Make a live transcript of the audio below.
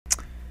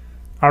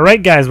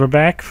Alright guys, we're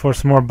back for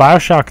some more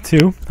Bioshock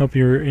 2. Hope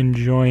you're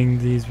enjoying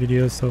these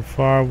videos so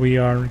far. We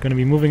are going to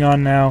be moving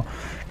on now,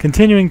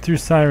 continuing through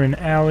Siren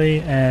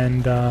Alley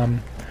and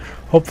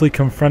hopefully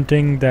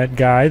confronting that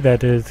guy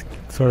that is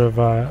sort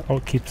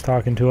of keeps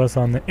talking to us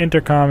on the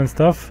intercom and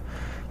stuff.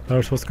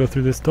 We're supposed to go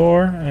through this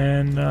door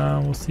and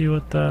we'll see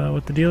what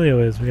the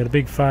dealio is. We got a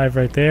big 5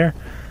 right there.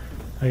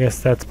 I guess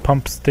that's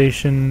pump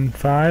station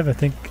 5. I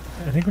think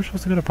we're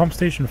supposed to go to pump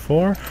station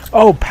 4.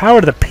 Oh,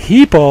 power to the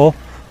people!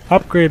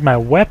 Upgrade my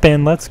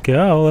weapon. Let's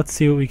go. Let's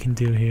see what we can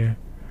do here.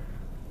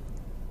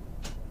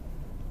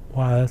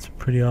 Wow, that's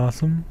pretty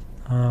awesome.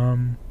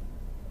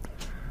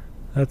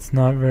 That's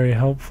not very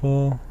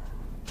helpful.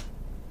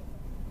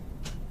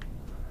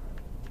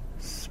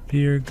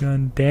 Spear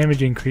gun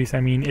damage increase. I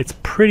mean, it's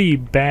pretty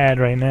bad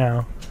right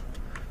now.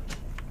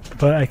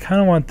 But I kind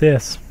of want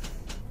this.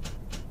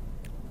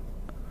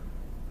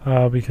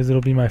 Because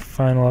it'll be my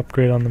final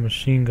upgrade on the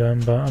machine gun,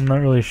 but I'm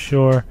not really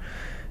sure.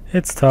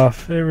 It's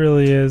tough, it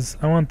really is.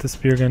 I want the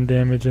spear gun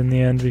damage in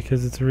the end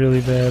because it's really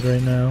bad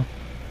right now.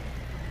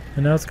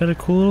 And now it's got a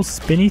cool little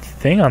spinny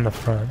thing on the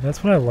front.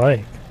 That's what I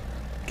like.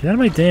 Get out of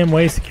my damn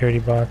way, security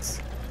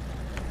bots.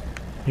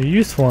 You're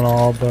useful and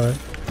all, but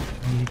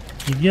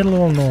you get a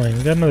little annoying.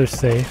 We got another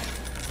safe.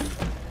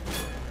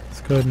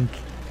 Let's go ahead and...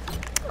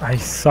 I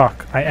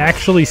suck. I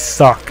actually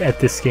suck at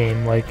this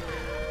game. Like,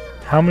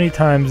 how many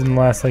times in the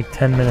last like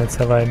 10 minutes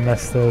have I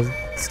messed those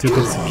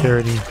stupid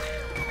security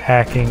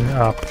hacking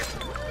up?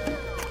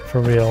 For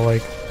real,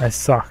 like, I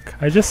suck.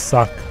 I just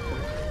suck.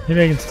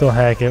 Maybe I can still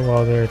hack it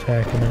while they're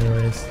attacking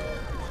anyways.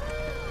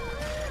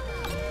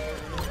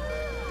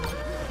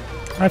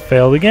 I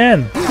failed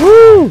again!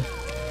 Woo!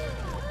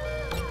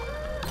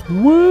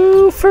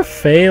 Woo for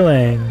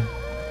failing!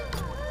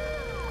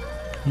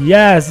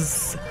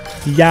 Yes!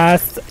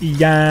 Yes!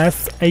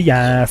 Yes!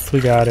 Yes!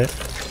 We got it.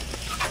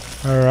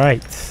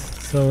 Alright,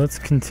 so let's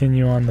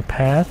continue on the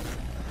path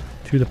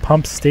to the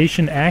pump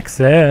station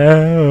access.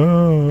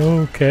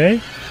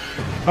 Okay.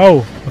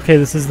 Oh, okay,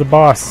 this is the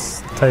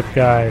boss type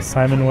guy,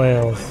 Simon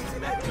Wales.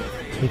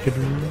 He could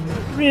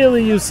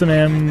really use some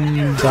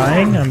I'm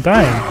dying? I'm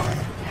dying.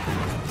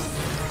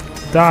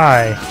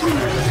 Die.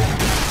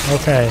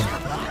 Okay.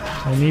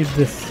 I need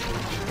this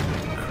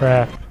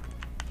crap.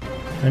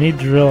 I need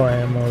drill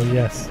ammo.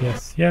 Yes,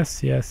 yes,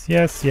 yes, yes,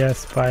 yes,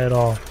 yes. Buy it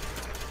all.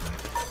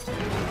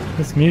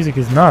 This music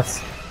is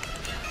nuts.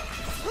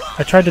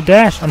 I tried to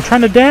dash. I'm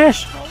trying to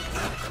dash!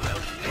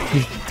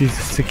 These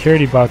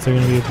security bots are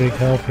going to be a big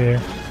help here.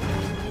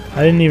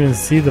 I didn't even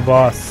see the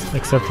boss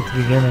except at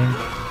the beginning.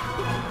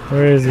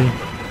 Where is he?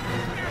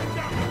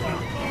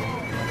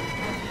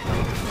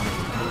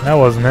 That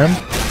wasn't him.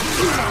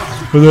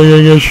 But that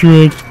guy got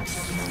shrieked.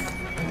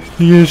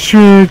 He got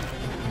shrieked.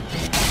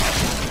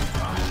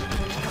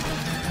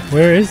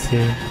 Where is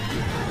he?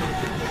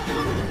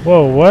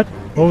 Whoa, what?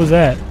 What was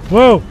that?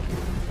 Whoa!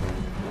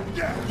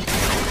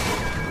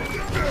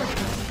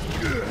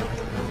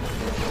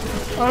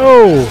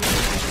 Oh!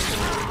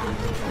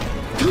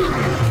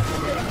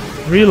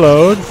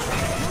 Reload.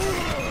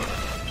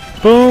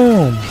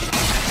 Boom!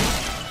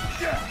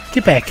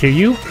 Get back here,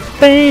 you!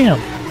 Bam!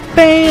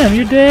 Bam!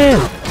 You're dead!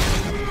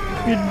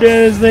 You're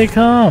dead as they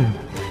come!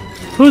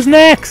 Who's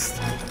next?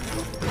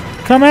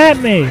 Come at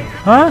me!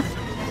 Huh?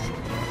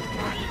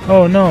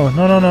 Oh no,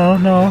 no, no, no,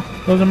 no.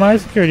 Those are my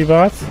security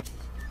bots.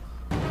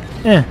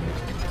 Eh.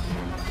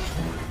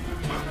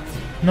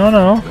 No,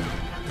 no.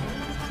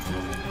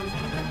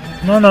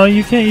 No, no,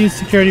 you can't use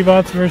security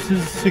bots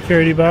versus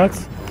security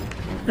bots.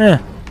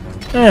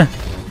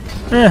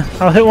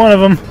 I'll hit one of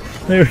them.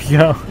 There we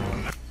go.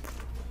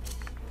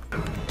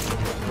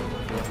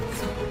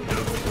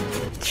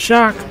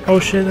 Shock. Oh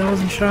shit, that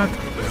wasn't shock.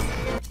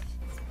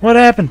 What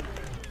happened?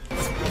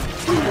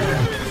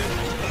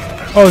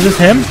 Oh, is this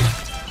him?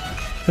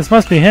 This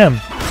must be him.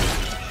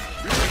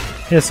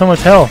 He has so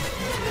much health.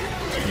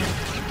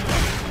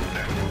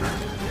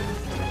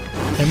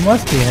 It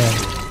must be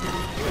him.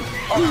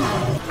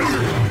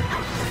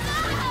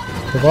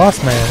 The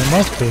boss man, it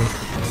must be.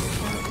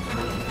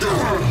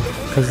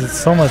 Because it's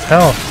so much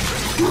health.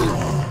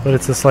 But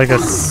it's just like a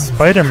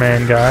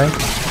Spider-Man guy.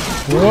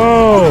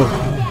 Whoa!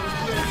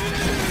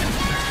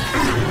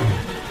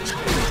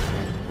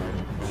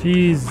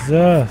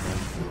 Jesus.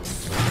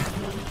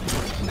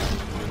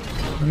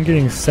 I'm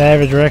getting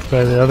savage wrecked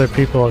by the other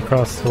people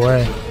across the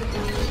way.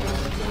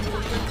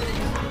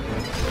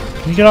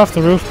 Can you get off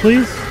the roof,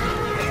 please?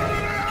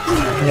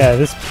 Yeah,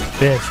 this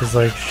bitch is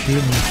like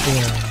shooting.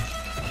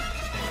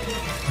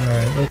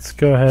 Alright, let's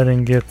go ahead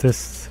and get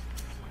this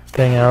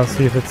thing out,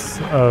 see if it's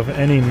of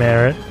any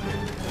merit.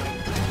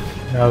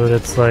 Now that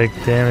it's like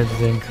damage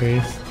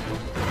increased.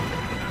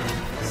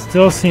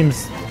 Still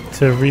seems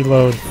to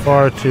reload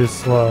far too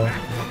slow.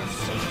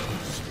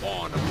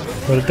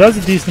 But it does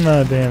a decent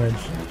amount of damage.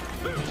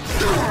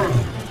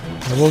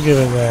 I will give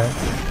it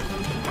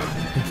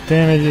that. Its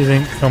damage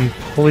isn't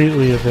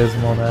completely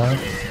abysmal now.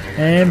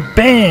 And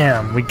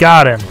BAM! We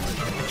got him!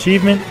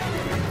 Achievement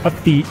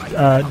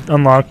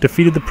unlocked.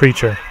 Defeated the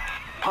preacher.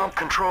 Pump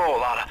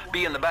control ought to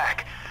be in the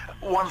back.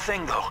 One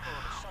thing though,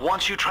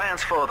 Once you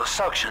transfer the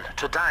suction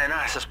to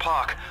Dionysus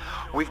Park,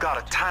 we've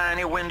got a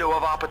tiny window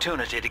of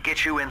opportunity to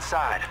get you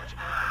inside.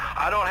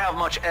 I don't have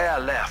much air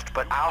left,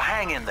 but I'll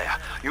hang in there.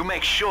 You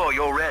make sure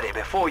you're ready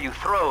before you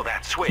throw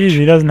that switch. Jeez,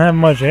 he doesn't have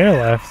much air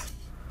left.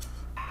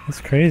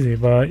 That's crazy,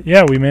 but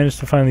yeah, we managed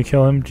to finally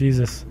kill him.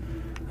 Jesus.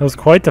 That was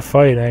quite the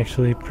fight,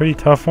 actually. Pretty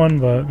tough one,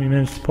 but we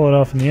managed to pull it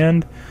off in the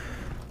end.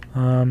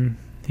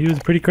 He was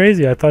pretty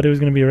crazy. I thought he was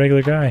going to be a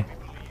regular guy.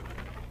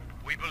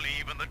 We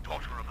believe in the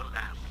daughter of the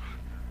Lamb,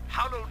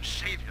 hallowed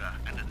Savior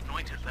and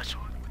anointed vessel,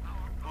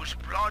 whose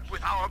blood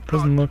with our blood,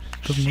 Doesn't look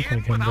like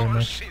him with very our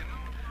much. sin,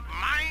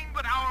 mind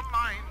with our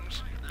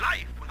minds,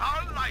 life with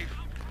our life,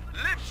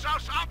 lifts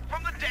us up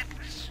from the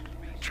depths,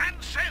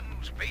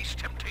 transcends base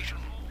temptation,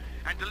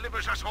 and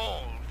delivers us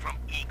all from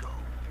ego.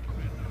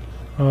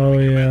 Oh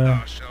We commend yeah.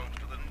 ourselves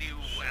to the new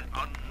and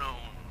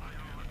unknown,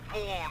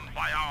 born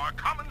by our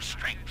common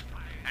strength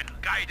and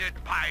guided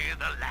by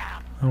the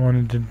Lamb. I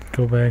wanted to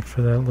go back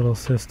for that little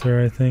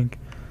sister, I think.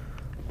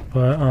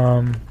 But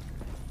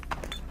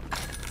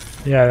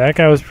yeah, that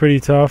guy was pretty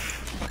tough.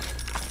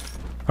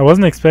 I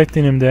wasn't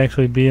expecting him to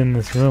actually be in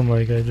this room.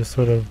 Like, I just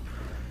sort of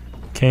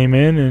came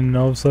in and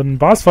all of a sudden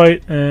boss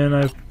fight, and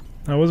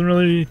I wasn't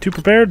really too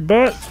prepared,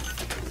 but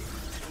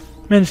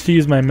managed to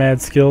use my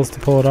mad skills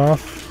to pull it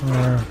off.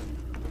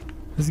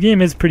 This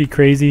game is pretty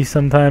crazy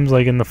sometimes,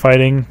 like in the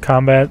fighting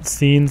combat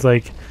scenes,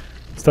 like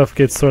stuff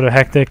gets sort of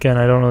hectic and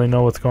I don't really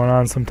know what's going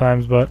on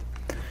sometimes, but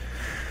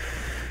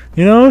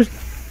you know,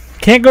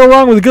 can't go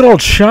wrong with a good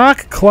old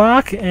shock,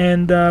 clock,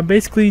 and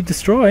basically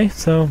destroy.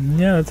 So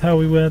yeah, that's how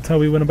we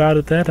went about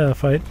it that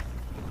fight.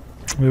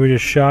 We were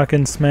just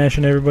shocking,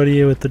 smashing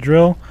everybody with the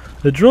drill.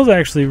 The drill's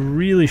actually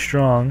really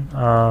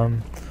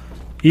strong.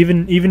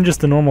 Even just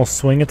the normal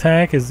swing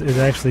attack is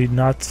actually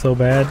not so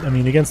bad. I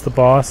mean, against the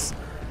boss,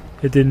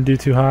 it didn't do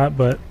too hot,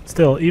 but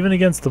still, even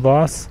against the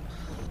boss,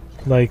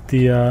 like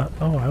the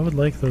oh, I would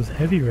like those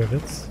heavy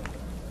rivets.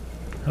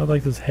 I would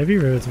like those heavy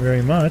rivets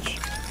very much.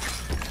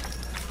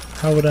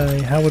 How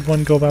would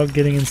one go about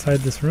getting inside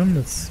this room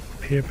that's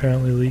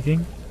apparently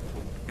leaking?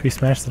 Can we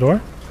smash the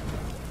door?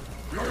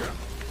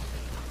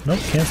 Nope,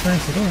 can't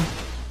smash the door.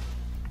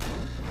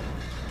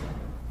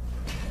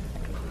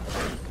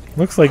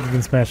 Looks like you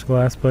can smash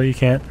glass, but you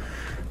can't.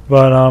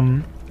 But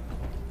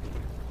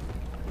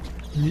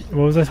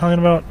what was I talking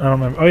about? I don't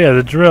remember. Oh yeah,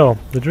 the drill.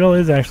 The drill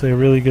is actually a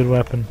really good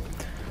weapon.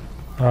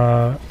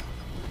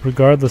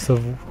 Regardless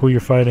of who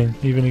you're fighting,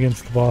 even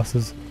against the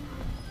bosses.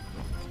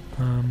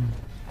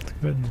 Let's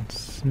go ahead and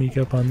sneak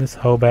up on this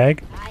hoe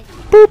bag.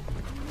 Boop!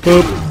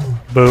 Boop!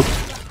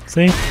 Boop.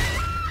 See?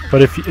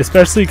 But if you,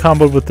 especially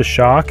comboed with the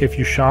shock, if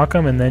you shock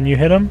them and then you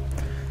hit them,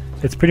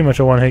 it's pretty much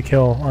a one-hit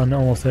kill on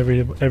almost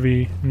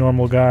every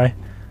normal guy.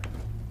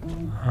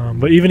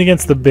 But even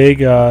against the big,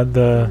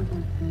 the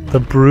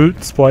brute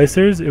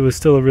splicers, it was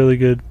still a really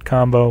good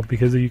combo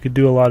because you could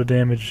do a lot of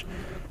damage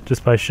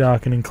just by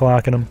shocking and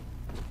clocking them.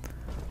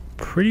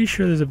 Pretty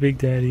sure there's a big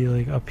daddy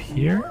like up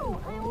here.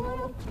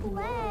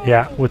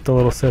 Yeah, with the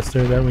little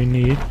sister that we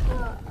need.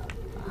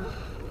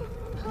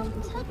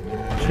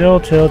 Chill,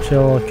 chill,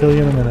 chill. I'll kill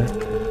you in a minute.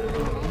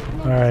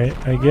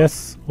 Alright, I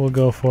guess we'll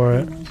go for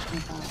it.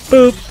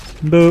 Boop,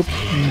 boop,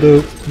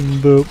 boop,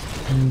 boop,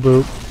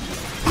 boop.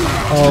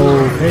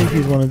 Okay,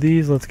 he's one of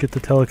these. Let's get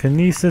the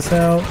telekinesis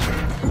out.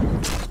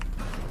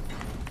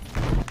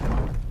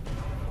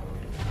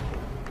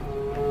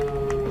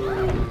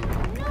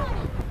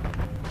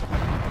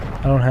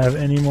 I don't have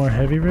any more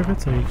heavy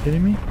rivets. Are you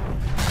kidding me?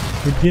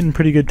 We're getting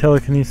pretty good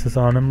telekinesis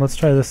on him. Let's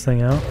try this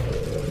thing out.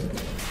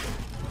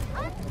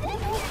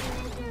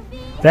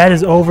 That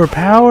is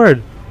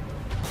overpowered!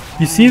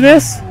 You see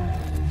this?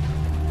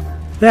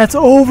 That's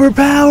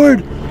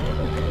overpowered!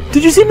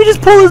 Did you see me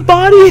just pull his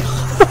body?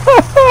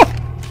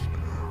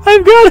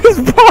 I've got his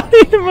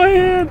body in my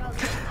hand!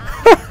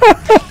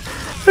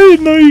 I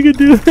didn't know you could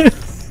do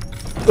this.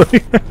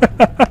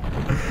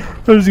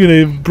 I'm just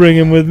gonna bring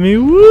him with me.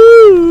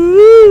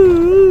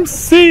 Woo!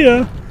 See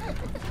ya!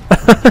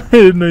 I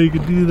didn't know you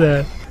could do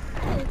that.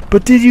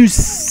 But did you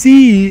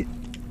see...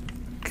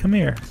 Come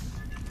here.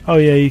 Oh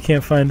yeah, you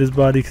can't find his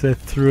body because I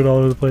threw it all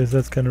over the place.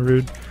 That's kind of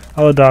rude.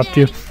 I'll adopt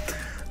you.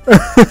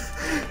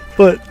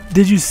 But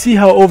did you see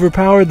how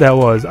overpowered that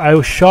was? I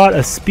shot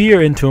a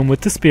spear into him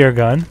with the spear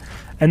gun,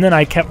 and then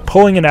I kept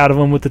pulling it out of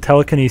him with the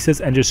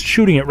telekinesis and just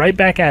shooting it right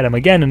back at him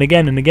again and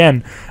again and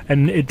again,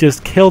 and it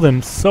just killed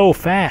him so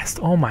fast.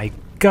 Oh my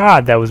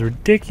god, that was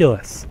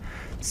ridiculous.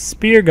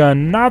 Spear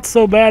gun, not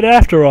so bad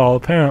after all,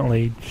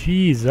 apparently.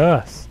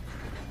 Jesus.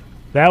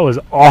 That was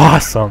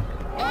awesome.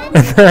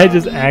 And then I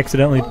just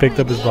accidentally picked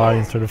up his body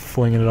and started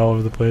flinging it all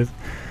over the place.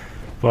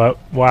 But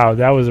wow,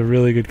 that was a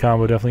really good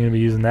combo. Definitely going to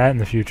be using that in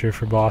the future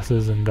for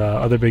bosses and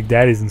other big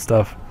daddies and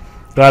stuff.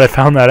 Glad I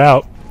found that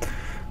out.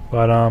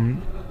 But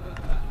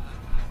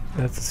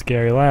that's a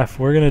scary laugh.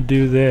 We're going to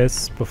do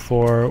this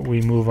before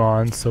we move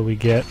on so we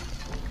get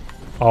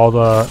all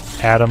the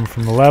Adam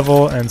from the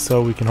level, and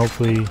so we can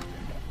hopefully,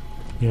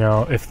 you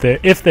know, if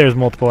there's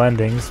multiple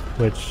endings,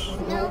 which...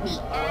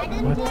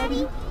 What?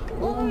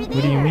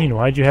 What do you mean?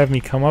 Why'd you have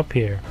me come up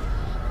here?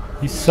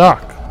 You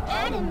suck.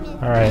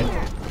 Alright.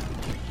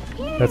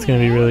 That's going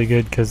to be really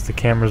good because the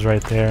camera's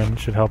right there and it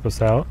should help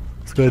us out.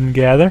 Let's go ahead and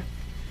gather.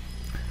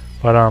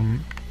 But,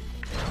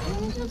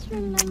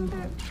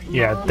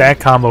 yeah, that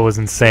combo was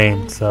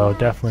insane, so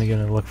definitely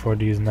going to look forward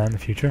to using that in the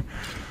future.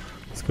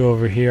 Let's go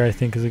over here, I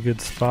think is a good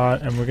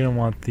spot, and we're going to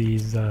want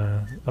these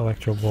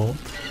electro bolts.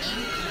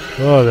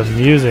 Oh, the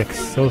music's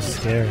so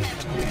scary.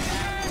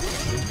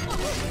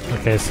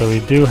 Okay, so we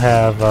do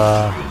have,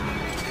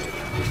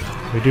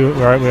 we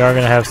are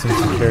going to have some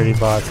security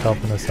bots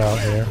helping us out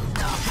here.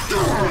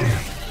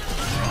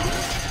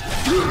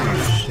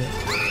 Shit.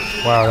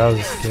 Wow, that was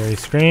a scary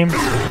scream.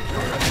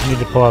 Need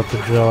to pull out the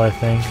drill, I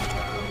think.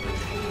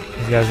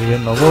 These guys are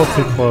getting a little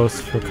too close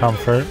for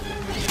comfort.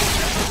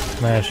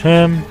 Smash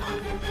him.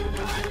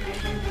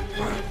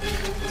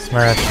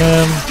 Smash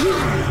him.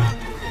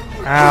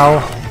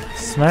 Ow.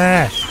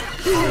 Smash.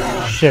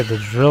 Shit, the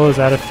drill is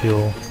out of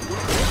fuel.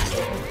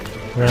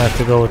 We're gonna have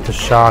to go with the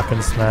shock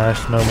and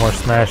smash. No more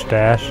smash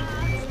dash.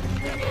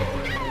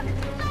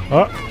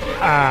 Oh.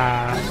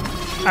 Ah.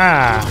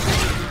 Ah.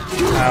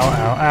 Ow,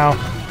 ow, ow.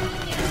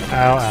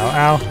 Ow, ow,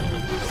 ow.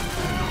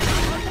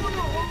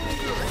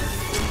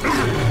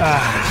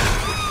 Ah.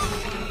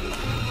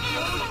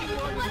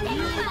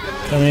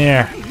 Come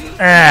here.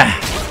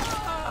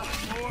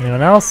 Ah.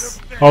 Anyone else?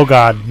 Oh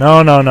god.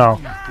 No, no, no.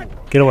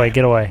 Get away,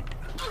 get away.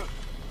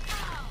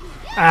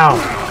 Ow.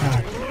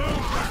 God.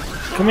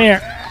 Come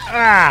here.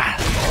 Ah.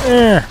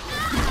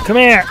 Come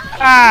here.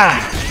 Ah.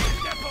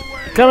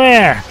 Come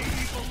here.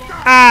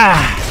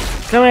 Ah.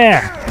 Come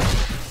here.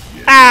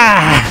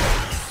 Ah.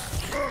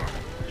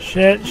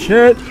 Shit,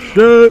 shit,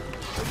 shit.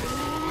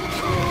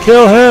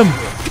 Kill him.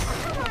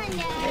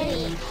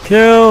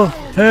 Kill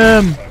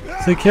him.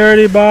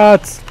 Security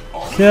bots.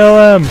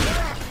 Kill him.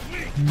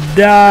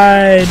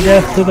 Die.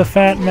 Death to the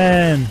fat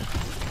man.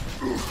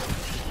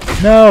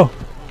 No.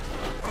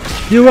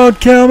 You won't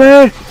kill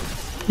me.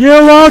 You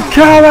won't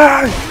kill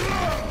me.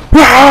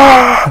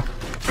 Ah!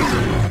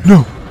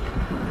 No.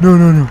 No,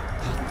 no, no.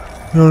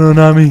 No, no,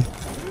 not me.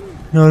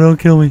 No, don't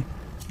kill me.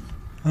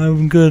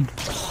 I'm good.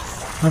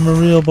 I'm a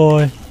real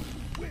boy.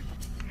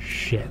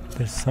 Shit,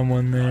 there's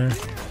someone there.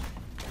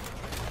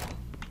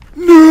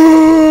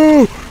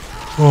 No!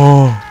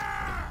 Oh.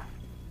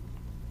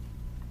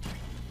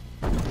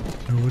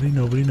 Nobody,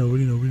 nobody,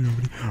 nobody, nobody,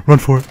 nobody. Run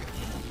for it.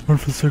 Run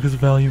for the circus of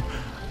value.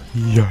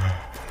 Yeah.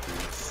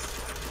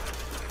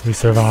 We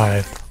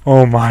survived.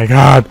 Oh my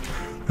god.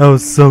 That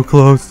was so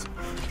close.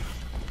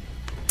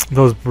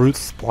 Those brute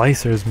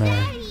splicers,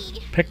 man.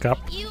 Pick up.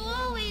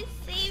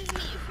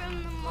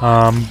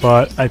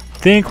 But I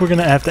think we're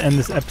gonna have to end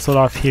this episode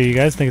off here. You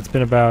guys think it's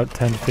been about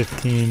 10 to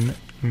 15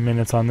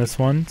 minutes on this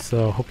one,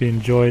 so hope you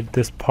enjoyed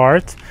this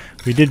part.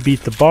 We did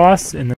beat the boss in the